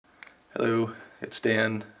Hello, it's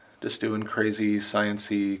Dan, just doing crazy,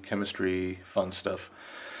 science-y, chemistry, fun stuff.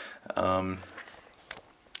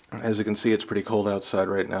 As you can see, it's pretty cold outside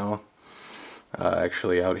right now.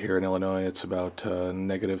 Actually, out here in Illinois, it's about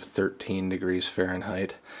negative 13 degrees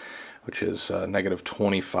Fahrenheit, which is negative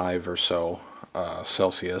 25 or so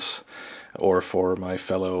Celsius, or for my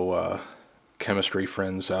fellow chemistry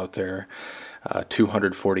friends out there,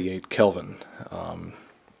 248 Kelvin.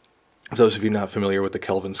 For those of you not familiar with the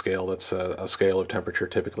Kelvin scale, that's a scale of temperature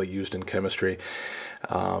typically used in chemistry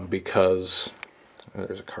because,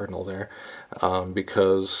 there's a cardinal there,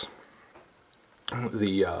 because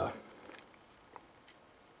the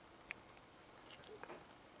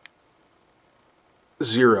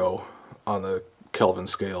zero on the Kelvin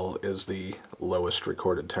scale is the lowest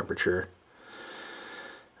recorded temperature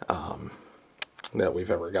that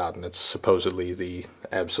we've ever gotten. It's supposedly the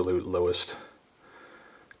absolute lowest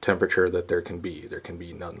temperature that there can be. There can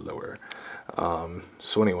be none lower.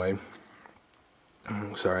 So anyway,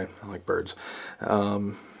 sorry, I like birds.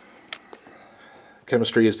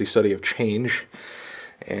 Chemistry is the study of change,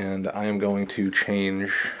 and I am going to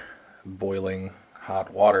change boiling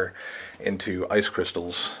hot water into ice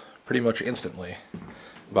crystals pretty much instantly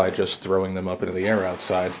by just throwing them up into the air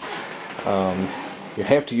outside. You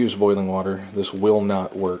have to use boiling water. This will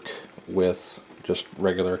not work with just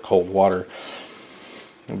regular cold water,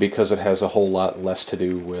 because it has a whole lot less to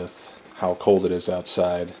do with how cold it is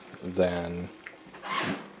outside than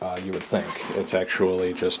you would think. It's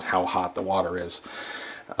actually just how hot the water is.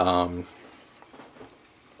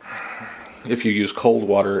 If you use cold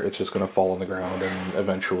water, it's just going to fall on the ground and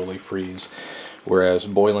eventually freeze. Whereas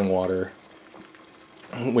boiling water,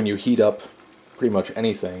 when you heat up pretty much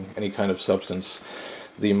anything, any kind of substance,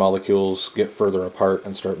 the molecules get further apart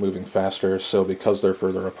and start moving faster. So because they're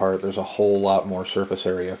further apart, there's a whole lot more surface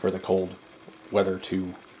area for the cold weather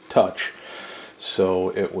to touch. So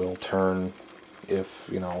it will turn, if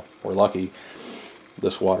we're lucky,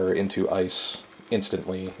 this water into ice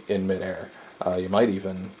instantly in midair. You might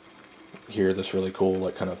even hear this really cool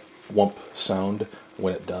like kind of thwomp sound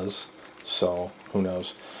when it does. So who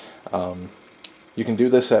knows? You can do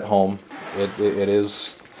this at home. It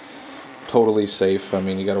is totally safe. I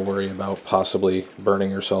mean, you got to worry about possibly burning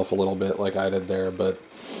yourself a little bit like I did there, but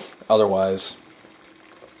otherwise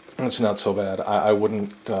it's not so bad. I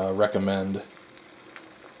wouldn't recommend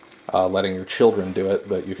letting your children do it,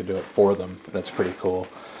 but you could do it for them. That's pretty cool.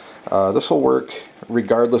 This will work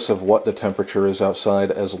regardless of what the temperature is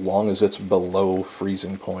outside, as long as it's below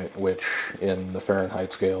freezing point, which in the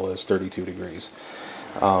Fahrenheit scale is 32 degrees.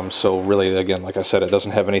 So really, again, like I said, it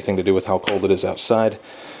doesn't have anything to do with how cold it is outside,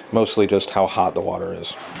 mostly just how hot the water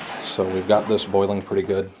is. So we've got this boiling pretty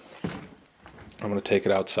good. I'm going to take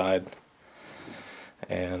it outside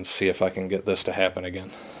and see if I can get this to happen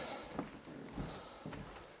again.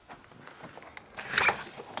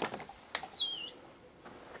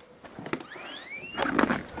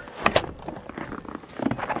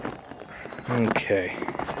 Okay.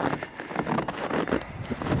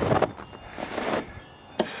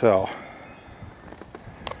 So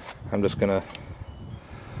I'm just gonna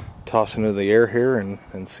toss into the air here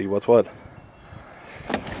and see what's what.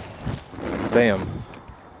 Bam.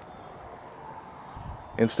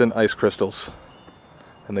 Instant ice crystals.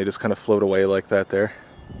 And they just kind of float away like that there.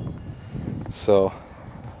 So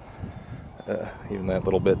even that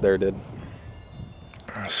little bit there did.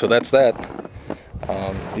 So that's that.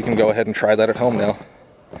 You can go ahead and try that at home now.